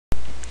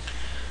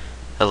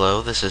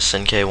Hello, this is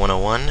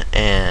SinK101,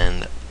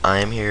 and I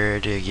am here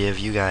to give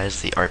you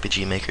guys the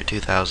RPG Maker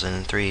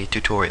 2003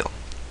 tutorial.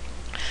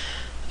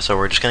 So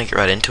we're just going to get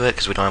right into it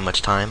because we don't have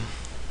much time.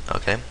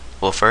 Okay,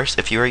 well first,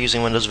 if you are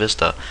using Windows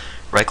Vista,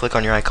 right click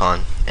on your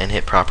icon and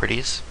hit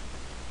Properties,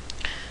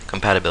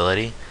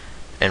 Compatibility,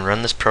 and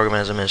run this program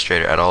as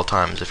administrator at all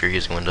times if you're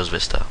using Windows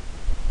Vista.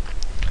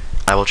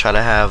 I will try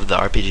to have the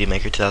RPG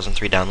Maker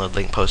 2003 download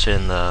link posted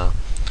in the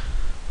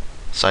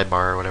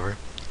sidebar or whatever.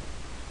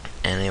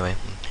 And anyway,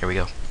 here we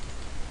go.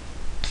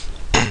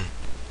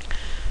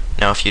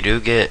 Now if you do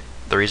get,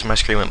 the reason my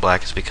screen went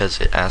black is because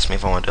it asked me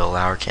if I wanted to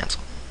allow or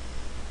cancel.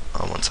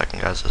 1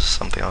 second guys, this is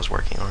something I was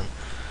working on.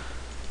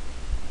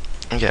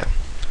 Okay,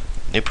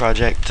 new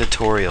project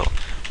tutorial.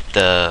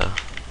 The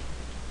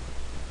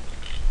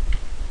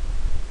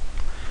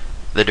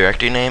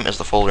directory name is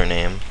the folder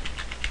name,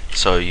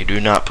 so you do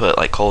not put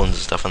like colons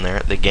and stuff in there.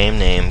 The game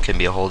name can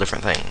be a whole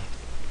different thing.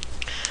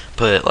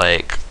 Put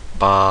like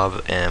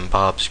Bob and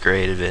Bob's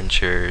Great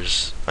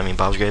Adventures,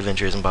 Bob's Great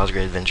Adventures and Bob's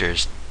Great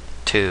Adventures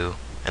 2,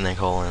 and then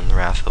colon,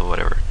 Wrath of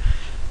whatever,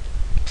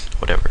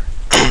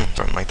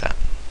 something like that.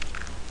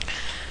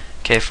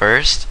 Okay,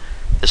 first,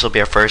 this will be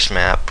our first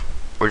map.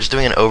 We're just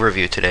doing an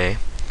overview today.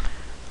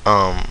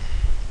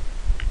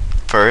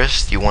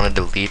 First, you want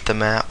to delete the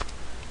map.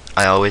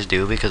 I always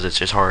do because it's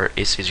just hard,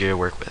 it's easier to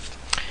work with.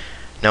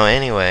 Now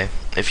anyway,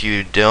 if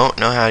you don't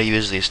know how to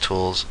use these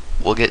tools,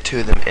 we'll get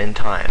to them in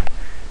time.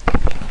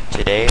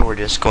 Today we're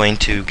just going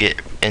to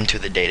get into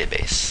the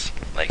database.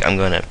 Like, I'm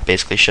going to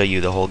basically show you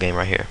the whole game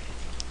right here.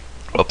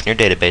 Open your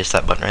database,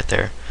 that button right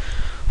there.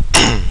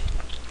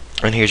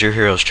 And here's your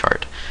heroes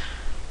chart.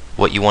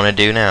 What you want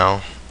to do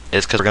now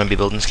is, because we're going to be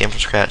building this game from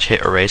scratch,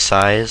 hit erase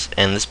size,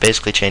 and this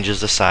basically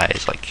changes the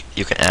size. Like,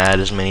 you can add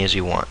as many as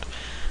you want.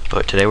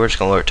 But today we're just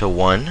going to lower it to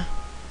 1,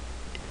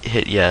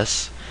 hit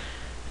yes,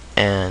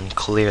 and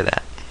clear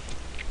that.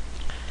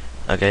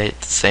 Okay,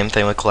 same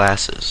thing with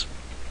classes.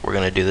 We're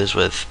going to do this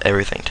with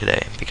everything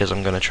today because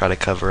I'm going to try to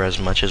cover as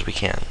much as we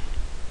can.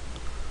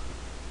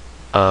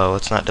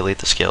 Let's not delete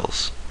the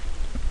skills.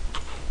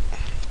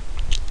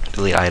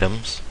 Delete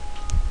items.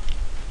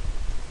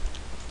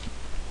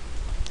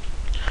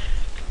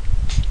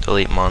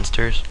 Delete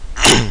monsters.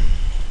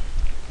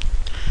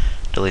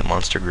 Delete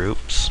monster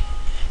groups.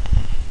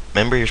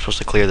 Remember, you're supposed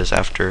to clear this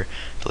after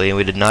deleting.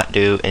 We did not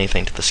do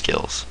anything to the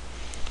skills.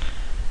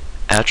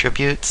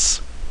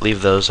 Attributes,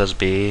 leave those as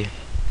B.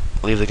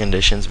 Leave the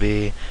conditions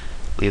be,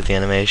 leave the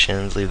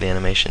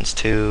animations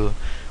too,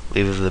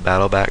 leave the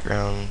battle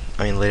background,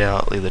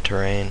 layout, leave the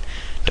terrain.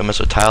 Don't mess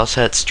with tile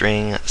set,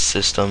 string,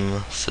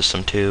 system,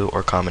 system 2,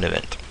 or common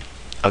event.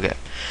 Okay.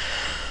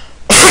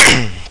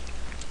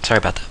 Sorry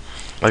about that.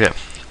 Okay.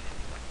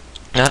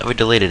 Now that we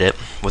deleted it,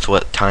 with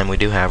what time we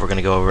do have, we're going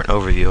to go over an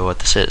overview of what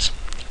this is.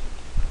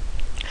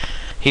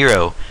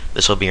 Hero,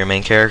 this will be your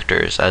main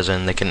characters, as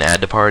in they can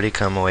add to party,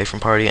 come away from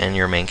party, and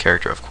your main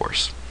character, of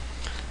course.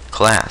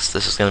 Class,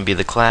 this is going to be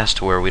the class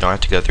to where we don't have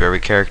to go through every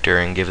character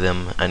and give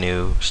them a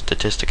new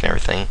statistic and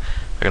everything.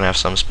 They're going to have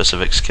some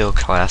specific skill,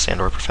 class,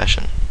 and or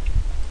profession.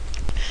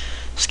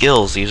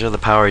 Skills, these are the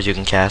powers you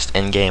can cast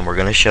in game. We're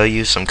going to show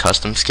you some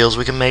custom skills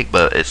we can make,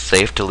 but it's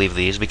safe to leave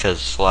these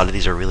because a lot of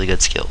these are really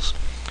good skills.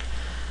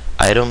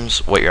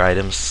 Items, what your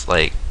items,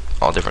 like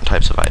all different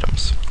types of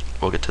items.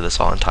 We'll get to this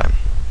all in time.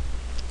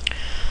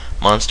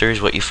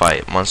 Monsters, what you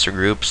fight. Monster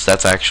groups,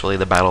 that's actually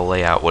the battle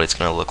layout, what it's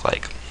going to look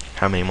like.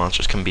 How many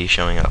monsters can be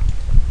showing up.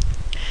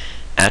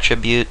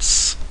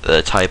 Attributes,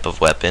 the type of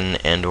weapon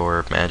and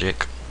or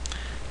magic.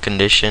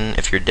 Condition,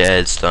 if you're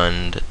dead,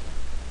 stunned,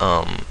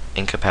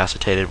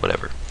 incapacitated,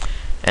 whatever.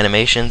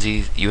 Animations,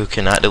 you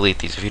cannot delete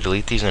these. If you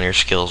delete these, then your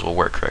skills will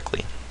work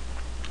correctly.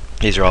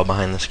 These are all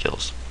behind the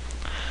skills.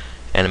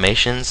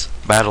 Animations,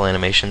 battle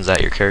animations that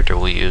your character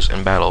will use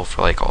in battle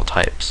for like all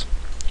types.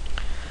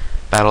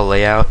 Battle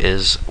layout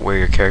is where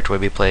your character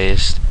would be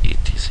placed,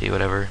 etc,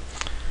 whatever.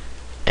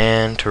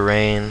 And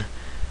terrain,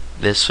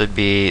 this would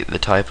be the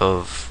type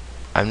of,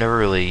 I've never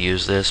really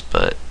used this,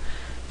 but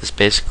this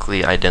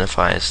basically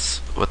identifies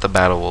what the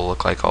battle will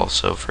look like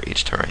also for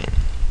each terrain.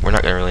 We're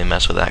not going to really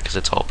mess with that because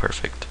it's all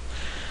perfect.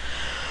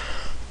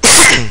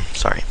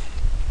 Sorry.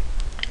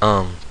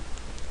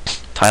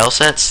 Tile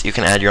sets, you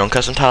can add your own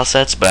custom tile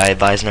sets, but I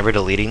advise never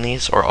deleting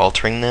these or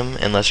altering them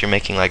unless you're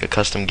making like a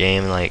custom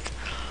game, like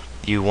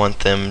you want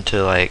them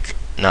to like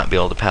not be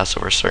able to pass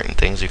over certain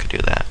things. You could do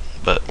that.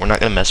 But we're not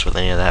going to mess with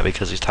any of that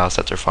because these tile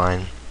sets are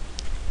fine.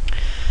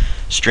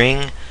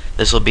 String,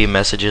 this will be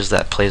messages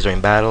that plays during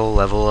battle,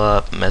 level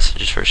up,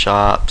 messages for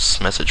shops,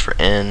 message for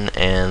inn,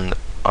 and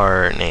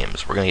our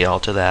names. We're going to get all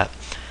to that.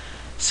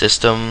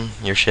 System,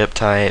 your ship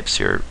types,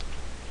 your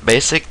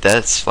basic,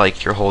 that's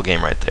like your whole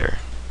game right there.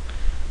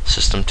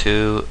 System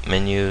 2,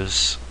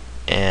 menus,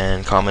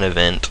 and common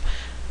event.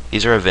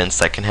 These are events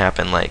that can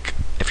happen like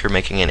if you're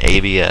making an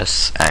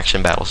ABS,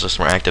 action battle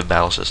system, or active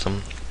battle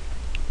system.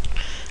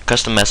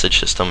 Custom message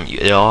system,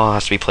 it all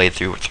has to be played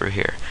through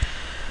here.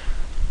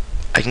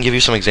 I can give you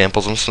some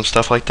examples and some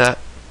stuff like that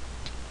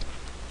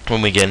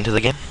when we get into the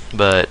game,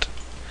 but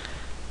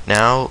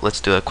now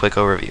let's do a quick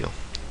overview.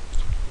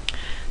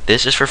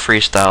 This is for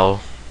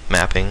freestyle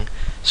mapping,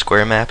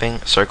 square mapping,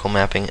 circle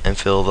mapping, and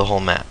fill the whole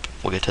map.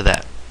 We'll get to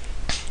that.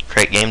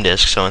 Create game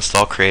disk, so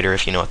install creator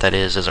if you know what that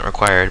is, isn't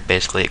required.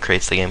 Basically it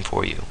creates the game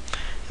for you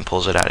and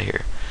pulls it out of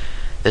here.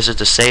 This is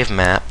to save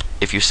map.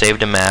 If you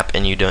saved a map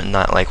and you do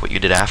not like what you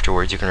did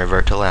afterwards, you can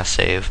revert to last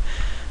save.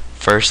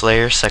 First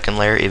layer, second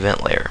layer,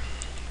 event layer.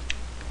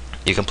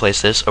 You can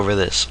place this over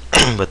this,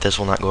 but this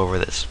will not go over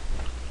this.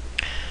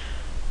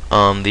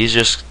 These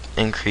just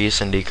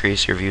increase and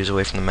decrease your views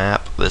away from the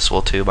map. This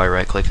will too by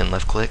right click and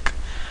left click.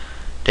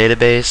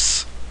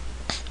 Database,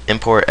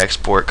 import,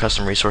 export,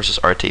 custom resources,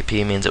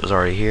 RTP means it was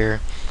already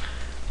here.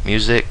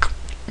 Music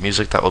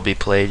that will be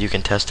played, you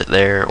can test it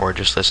there or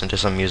just listen to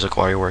some music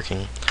while you're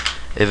working.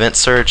 Event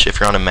search, if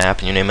you're on a map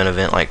and you name an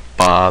event like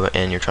Bob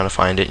and you're trying to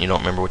find it and you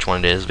don't remember which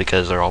one it is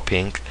because they're all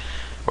pink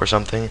or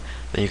something,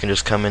 then you can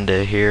just come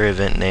into here,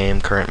 event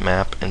name, current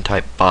map, and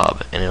type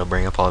Bob, and it'll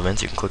bring up all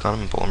events. You can click on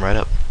them and pull them right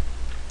up.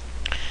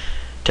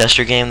 Test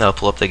your game, that'll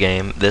pull up the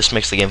game. This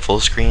makes the game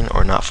full screen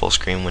or not full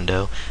screen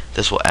window.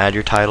 This will add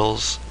your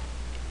titles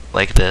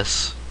like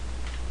this.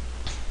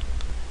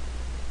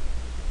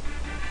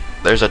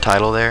 There's a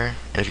title there,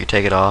 and if you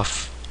take it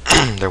off,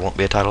 there won't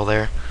be a title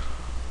there.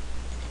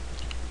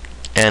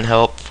 And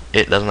help,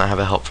 it does not have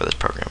a help for this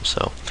program.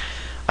 So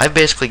I've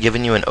basically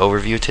given you an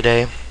overview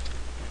today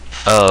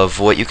of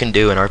what you can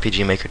do in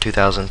RPG Maker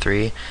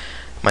 2003.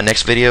 My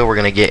next video we're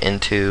going to get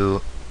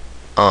into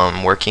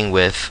working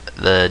with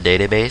the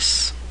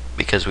database,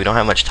 because we don't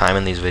have much time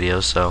in these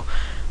videos, so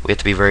we have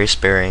to be very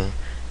sparing,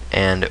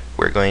 and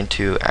we're going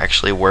to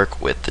actually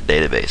work with the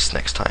database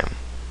next time.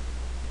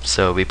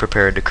 So be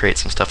prepared to create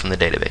some stuff in the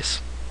database.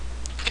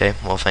 Okay,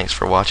 well, thanks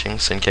for watching.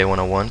 Senke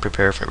 101,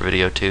 prepare for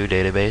video 2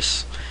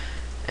 database,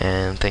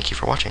 and thank you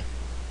for watching.